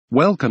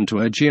Welcome to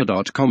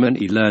Edjio.com,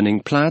 an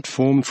e-learning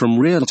platform from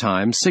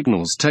Real-Time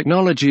Signals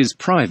Technologies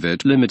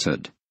Private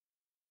Limited.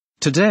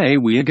 Today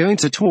we are going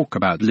to talk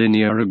about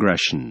linear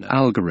regression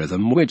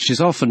algorithm, which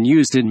is often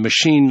used in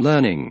machine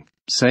learning.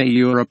 Say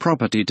you're a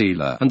property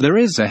dealer and there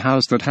is a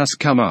house that has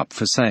come up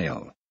for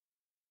sale.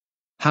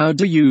 How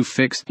do you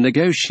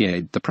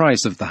negotiate the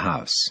price of the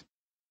house?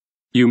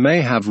 You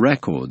may have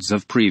records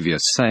of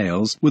previous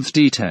sales with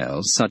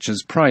details such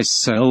as price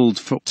sold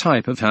for,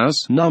 type of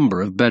house,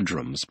 number of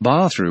bedrooms,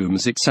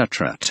 bathrooms,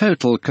 etc.,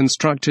 total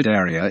constructed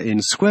area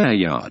in square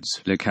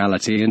yards,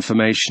 locality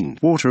information,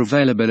 water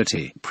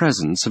availability,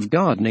 presence of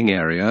gardening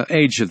area,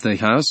 age of the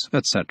house,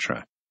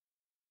 etc.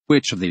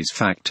 Which of these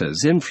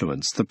factors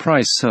influence the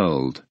price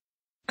sold?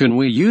 Can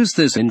we use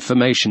this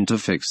information to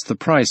fix the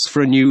price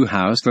for a new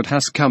house that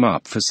has come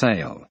up for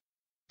sale?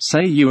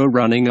 Say you are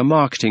running a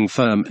marketing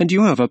firm and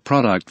you have a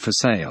product for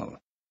sale.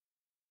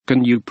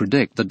 Can you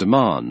predict the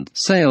demand,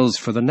 sales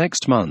for the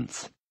next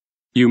month?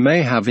 You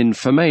may have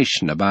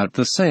information about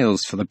the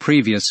sales for the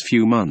previous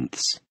few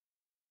months,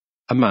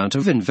 amount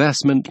of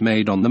investment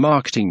made on the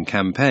marketing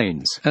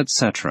campaigns,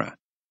 etc.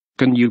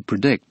 Can you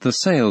predict the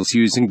sales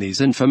using these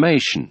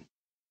information?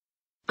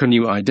 Can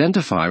you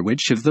identify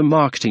which of the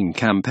marketing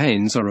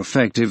campaigns are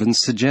effective and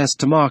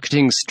suggest a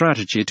marketing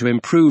strategy to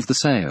improve the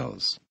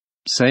sales?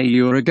 Say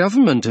you're a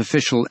government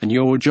official and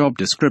your job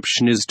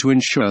description is to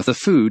ensure the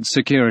food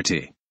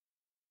security.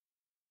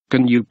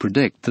 Can you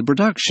predict the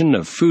production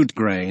of food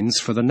grains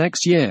for the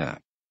next year?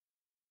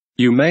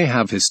 You may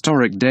have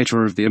historic data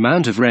of the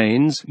amount of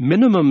rains,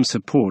 minimum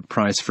support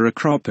price for a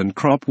crop, and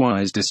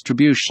crop-wise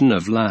distribution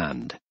of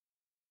land.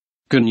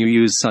 Can you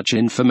use such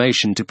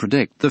information to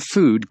predict the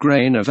food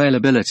grain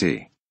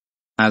availability?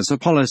 As a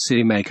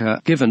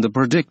policymaker, given the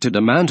predicted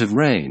amount of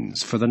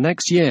rains for the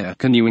next year,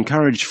 can you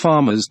encourage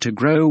farmers to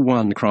grow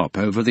one crop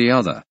over the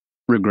other?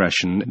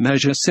 Regression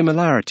measures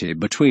similarity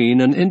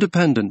between an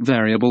independent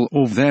variable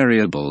or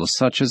variables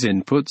such as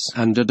inputs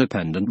and a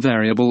dependent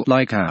variable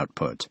like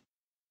output.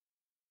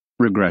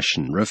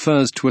 Regression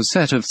refers to a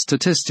set of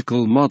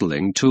statistical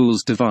modeling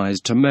tools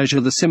devised to measure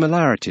the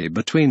similarity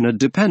between a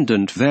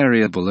dependent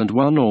variable and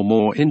one or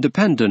more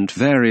independent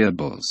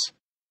variables.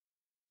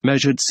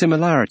 Measured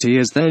similarity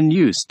is then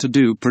used to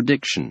do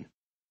prediction.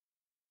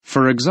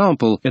 For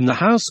example, in the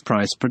house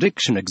price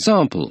prediction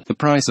example, the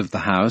price of the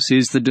house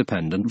is the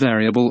dependent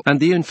variable and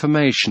the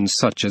information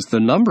such as the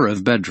number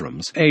of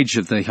bedrooms, age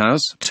of the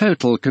house,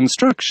 total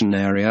construction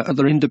area are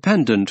the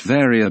independent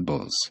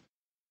variables.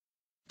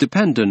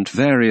 Dependent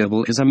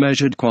variable is a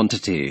measured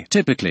quantity,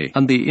 typically,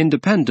 and the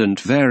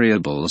independent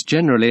variables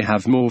generally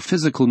have more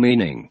physical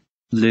meaning.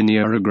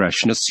 Linear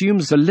regression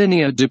assumes a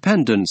linear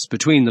dependence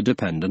between the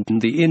dependent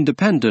and the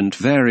independent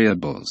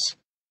variables.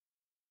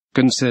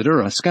 Consider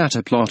a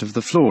scatter plot of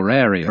the floor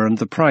area and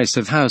the price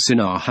of house in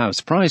our house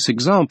price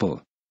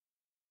example.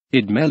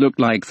 It may look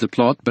like the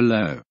plot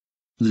below.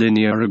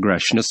 Linear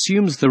regression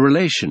assumes the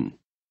relation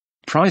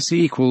price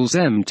equals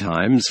m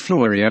times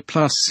floor area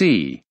plus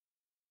c.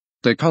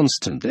 The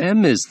constant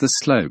m is the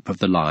slope of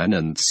the line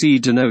and c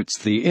denotes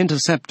the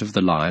intercept of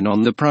the line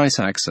on the price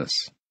axis.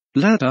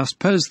 Let us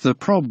pose the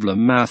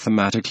problem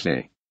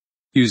mathematically.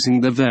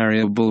 Using the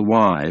variable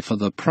y for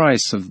the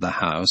price of the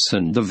house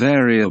and the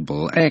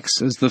variable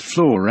x as the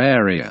floor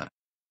area,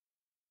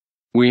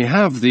 we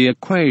have the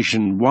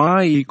equation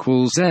y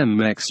equals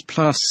mx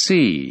plus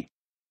c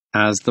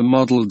as the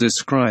model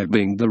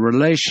describing the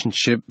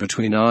relationship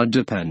between our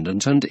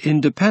dependent and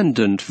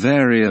independent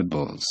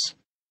variables.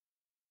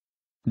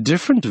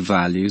 Different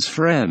values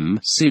for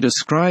m, c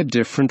describe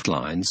different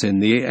lines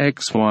in the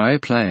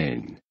xy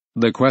plane.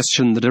 The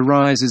question that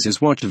arises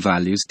is what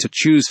values to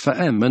choose for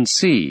m and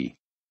c.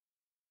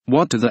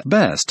 What are the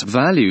best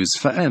values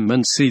for m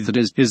and c? That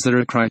is there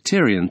a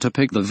criterion to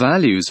pick the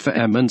values for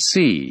m and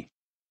c?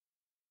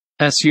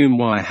 Assume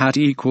y hat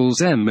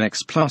equals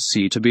mx plus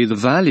c to be the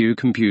value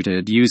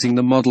computed using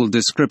the model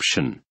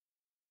description,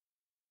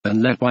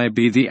 and let y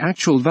be the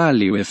actual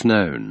value if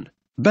known.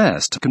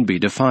 Best can be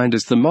defined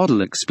as the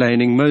model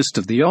explaining most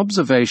of the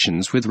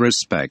observations with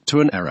respect to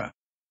an error.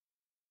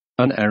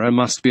 An error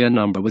must be a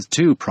number with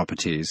two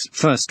properties,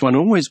 first one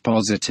always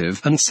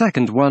positive and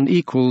second one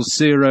equals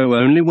 0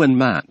 only when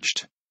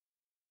matched.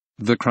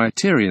 The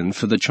criterion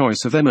for the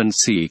choice of m and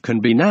c can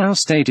be now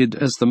stated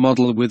as the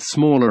model with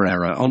smaller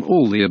error on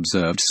all the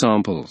observed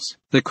samples.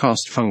 The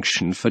cost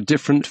function for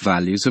different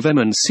values of m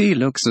and c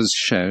looks as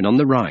shown on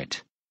the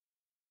right.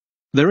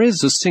 There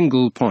is a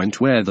single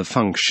point where the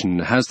function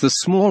has the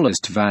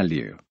smallest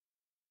value.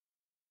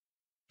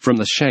 From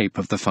the shape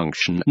of the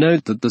function,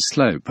 note that the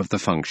slope of the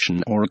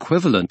function, or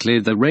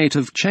equivalently the rate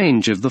of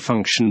change of the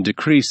function,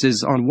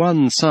 decreases on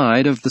one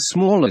side of the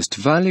smallest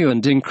value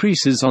and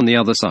increases on the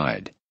other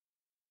side.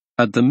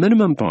 At the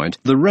minimum point,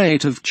 the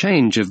rate of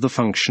change of the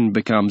function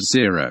becomes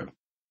 0.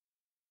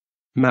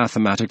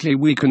 Mathematically,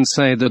 we can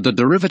say that the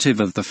derivative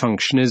of the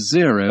function is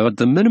 0 at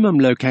the minimum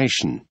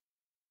location.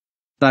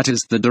 That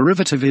is, the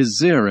derivative is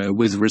 0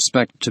 with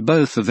respect to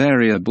both the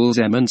variables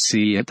m and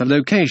c at the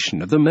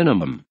location of the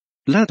minimum.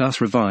 Let us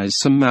revise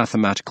some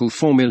mathematical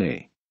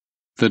formulae.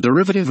 The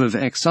derivative of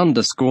x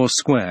underscore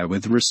square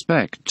with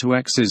respect to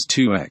x is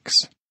 2x.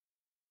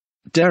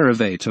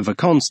 Derivative of a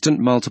constant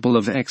multiple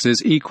of x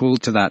is equal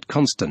to that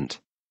constant.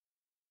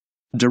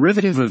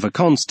 Derivative of a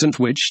constant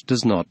which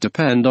does not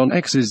depend on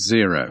x is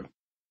 0.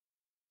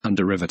 And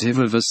derivative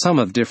of a sum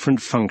of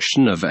different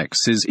function of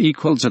x is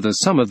equal to the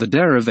sum of the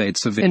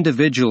derivatives of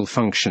individual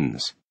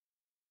functions.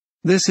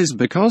 This is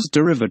because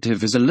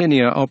derivative is a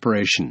linear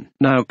operation.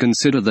 Now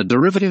consider the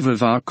derivative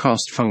of our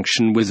cost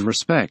function with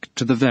respect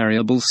to the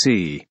variable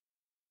c.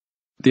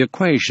 The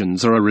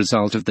equations are a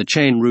result of the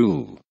chain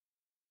rule.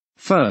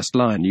 First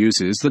line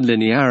uses the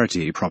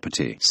linearity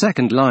property,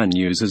 second line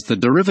uses the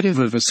derivative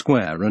of a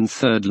square, and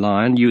third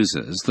line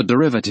uses the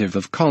derivative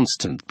of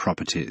constant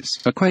properties.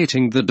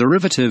 Equating the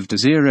derivative to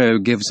 0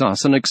 gives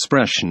us an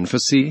expression for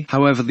c,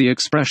 however the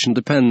expression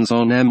depends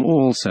on m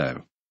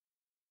also.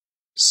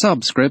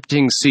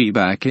 Subscripting c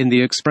back in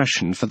the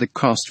expression for the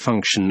cost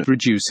function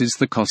reduces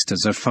the cost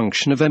as a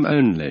function of m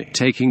only,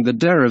 taking the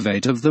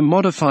derivative of the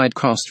modified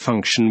cost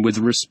function with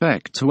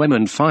respect to m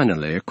and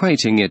finally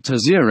equating it to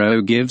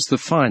 0 gives the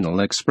final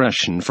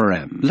expression for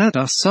m. Let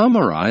us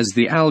summarize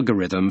the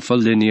algorithm for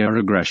linear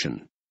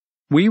regression.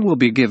 We will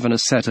be given a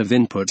set of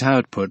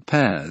input-output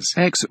pairs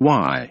x,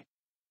 y.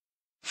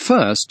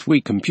 First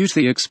we compute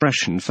the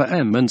expression for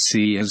m and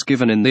c as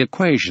given in the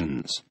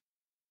equations.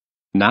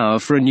 Now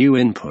for a new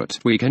input,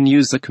 we can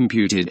use the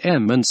computed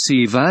m and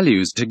c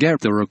values to get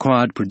the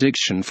required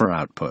prediction for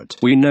output.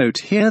 We note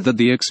here that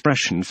the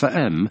expression for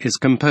m is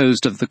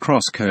composed of the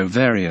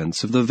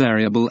cross-covariance of the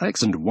variable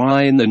x and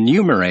y in the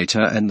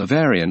numerator and the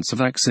variance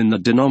of x in the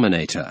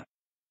denominator.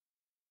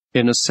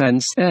 In a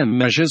sense, m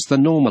measures the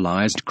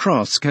normalized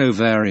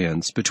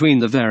cross-covariance between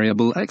the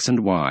variable x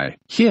and y.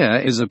 Here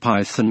is a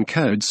Python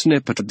code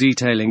snippet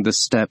detailing the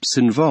steps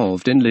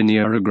involved in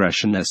linear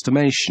regression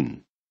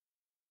estimation.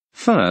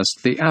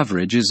 First, the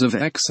averages of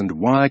x and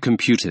y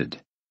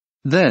computed.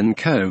 Then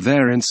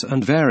covariance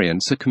and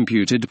variance are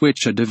computed,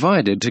 which are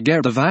divided to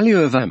get the value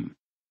of m.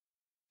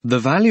 The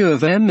value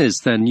of m is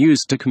then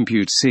used to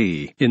compute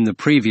c. In the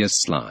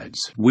previous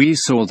slides, we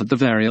saw that the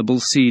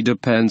variable c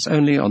depends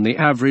only on the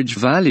average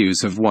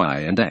values of y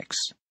and x.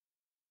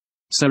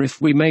 So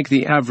if we make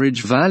the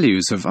average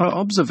values of our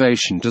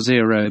observation to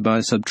 0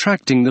 by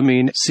subtracting the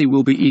mean, c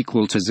will be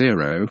equal to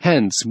 0,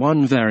 hence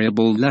one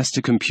variable less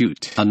to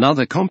compute.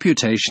 Another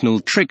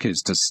computational trick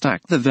is to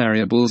stack the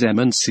variables m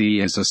and c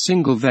as a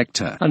single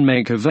vector, and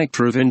make a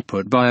vector of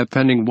input by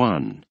appending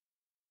 1.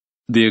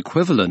 The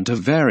equivalent of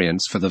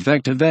variance for the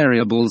vector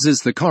variables is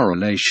the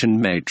correlation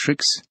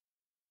matrix.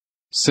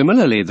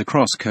 Similarly, the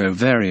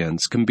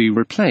cross-covariance can be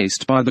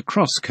replaced by the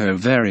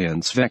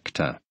cross-covariance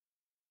vector.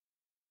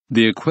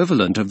 The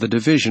equivalent of the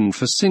division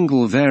for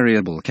single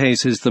variable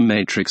case is the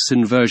matrix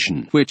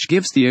inversion, which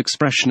gives the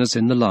expression as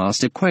in the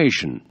last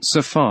equation.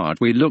 So far,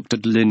 we looked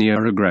at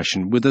linear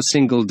regression with a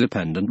single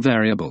dependent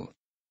variable.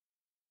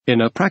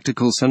 In a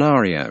practical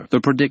scenario, the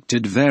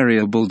predicted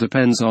variable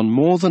depends on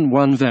more than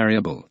one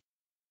variable.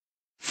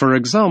 For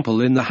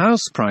example, in the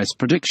house price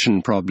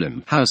prediction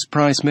problem, house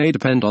price may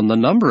depend on the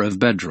number of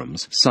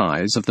bedrooms,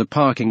 size of the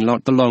parking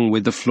lot along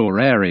with the floor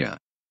area.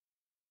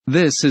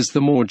 This is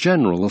the more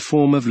general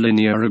form of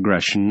linear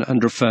regression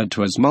and referred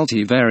to as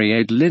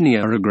multivariate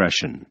linear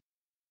regression.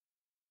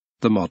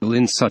 The model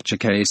in such a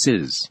case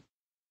is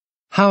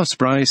house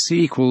price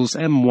equals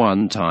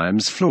m1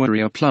 times floor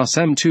area plus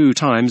m2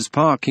 times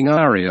parking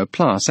area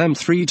plus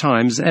m3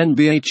 times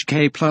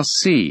NBHK plus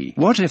c.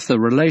 What if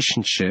the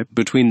relationship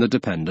between the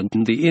dependent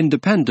and the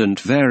independent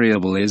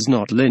variable is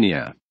not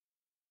linear?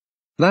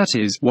 That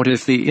is, what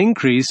if the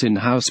increase in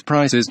house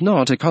price is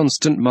not a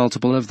constant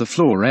multiple of the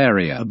floor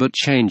area but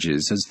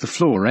changes as the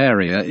floor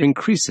area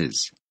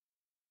increases?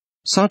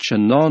 Such a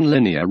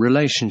non-linear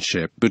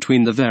relationship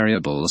between the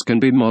variables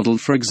can be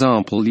modeled, for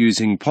example,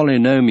 using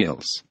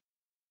polynomials.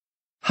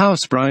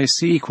 House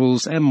price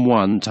equals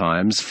m1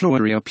 times floor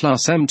area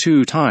plus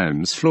m2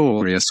 times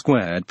floor area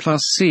squared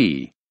plus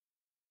c.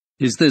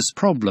 Is this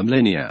problem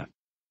linear?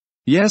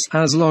 Yes,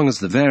 as long as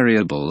the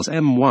variables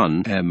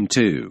m1,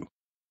 m2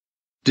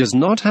 does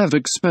not have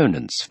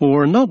exponents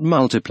or are not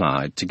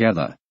multiplied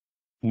together.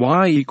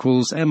 Y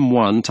equals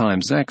m1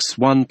 times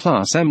x1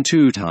 plus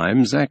m2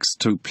 times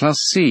x2 plus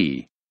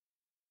c.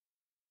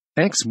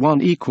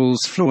 x1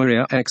 equals floor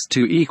area,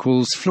 x2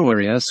 equals floor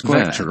area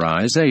squared.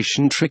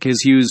 Vectorization trick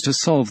is used to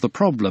solve the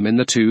problem in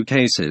the two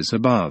cases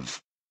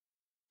above.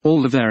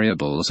 All the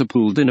variables are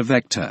pooled in a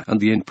vector, and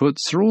the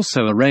inputs are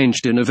also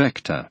arranged in a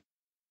vector.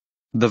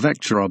 The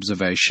vector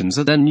observations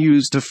are then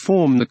used to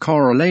form the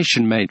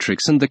correlation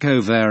matrix and the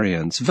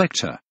covariance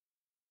vector.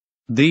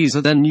 These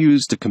are then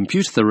used to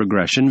compute the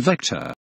regression vector.